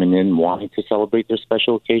people coming in wanting to celebrate their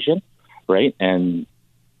special occasion, right? And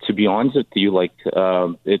to be honest with you, like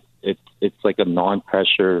it's like a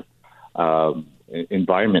non-pressure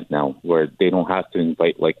environment now, where they don't have to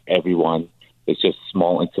invite like everyone. It's just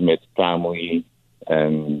small, intimate family,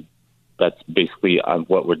 and that's basically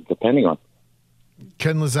what we're depending on.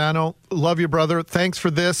 Ken Lozano, love you, brother. Thanks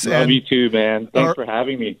for this. Love you too, man. Thanks for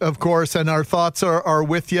having me. Of course, and our thoughts are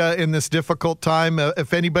with you in this difficult time.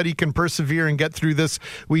 If anybody can persevere and get through this,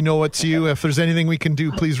 we know it's you. If there's anything we can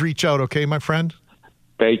do, please reach out, okay, my friend?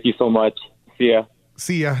 Thank you so much. See ya.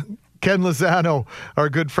 See ya. Ken Lozano, our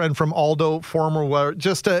good friend from Aldo, former,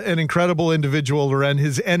 just an incredible individual, Loren.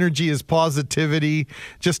 His energy, his positivity,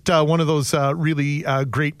 just one of those really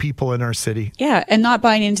great people in our city. Yeah, and not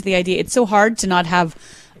buying into the idea. It's so hard to not have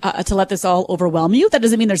to let this all overwhelm you. That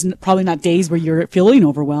doesn't mean there's probably not days where you're feeling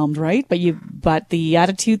overwhelmed, right? But the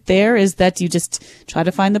attitude there is that you just try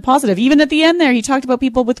to find the positive. Even at the end there, you talked about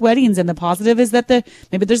people with weddings, and the positive is that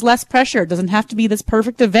maybe there's less pressure. It doesn't have to be this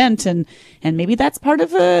perfect event, and maybe that's part of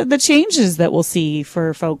the changes that we'll see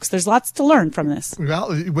for folks. There's lots to learn from this.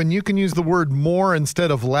 Well, when you can use the word more instead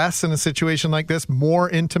of less in a situation like this, more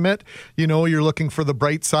intimate, you're looking for the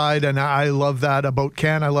bright side, and I love that about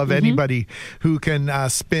Ken. I love anybody who can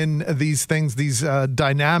spin these things, these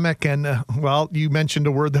dynamic and, you mentioned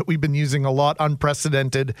a word that we've been using a lot,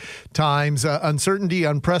 unprecedented times, uncertainty,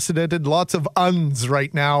 unprecedented, lots of uns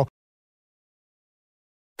right now.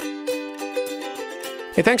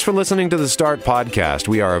 Hey, thanks for listening to the Start Podcast.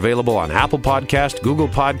 We are available on Apple Podcast, Google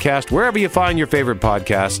Podcast, wherever you find your favorite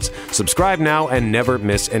podcasts. Subscribe now and never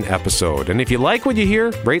miss an episode. And if you like what you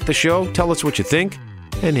hear, rate the show, tell us what you think,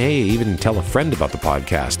 and hey, even tell a friend about the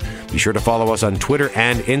podcast. Be sure to follow us on Twitter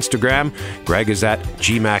and Instagram. Greg is at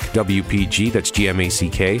GMACWPG, that's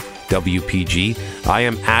GMACK WPG. I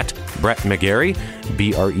am at Brett McGarry,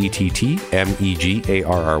 BRETTMEGARRY.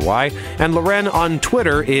 And Loren on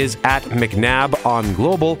Twitter is at McNabb on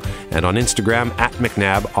Global, and on Instagram at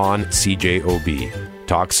McNabb on CJOB.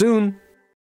 Talk soon.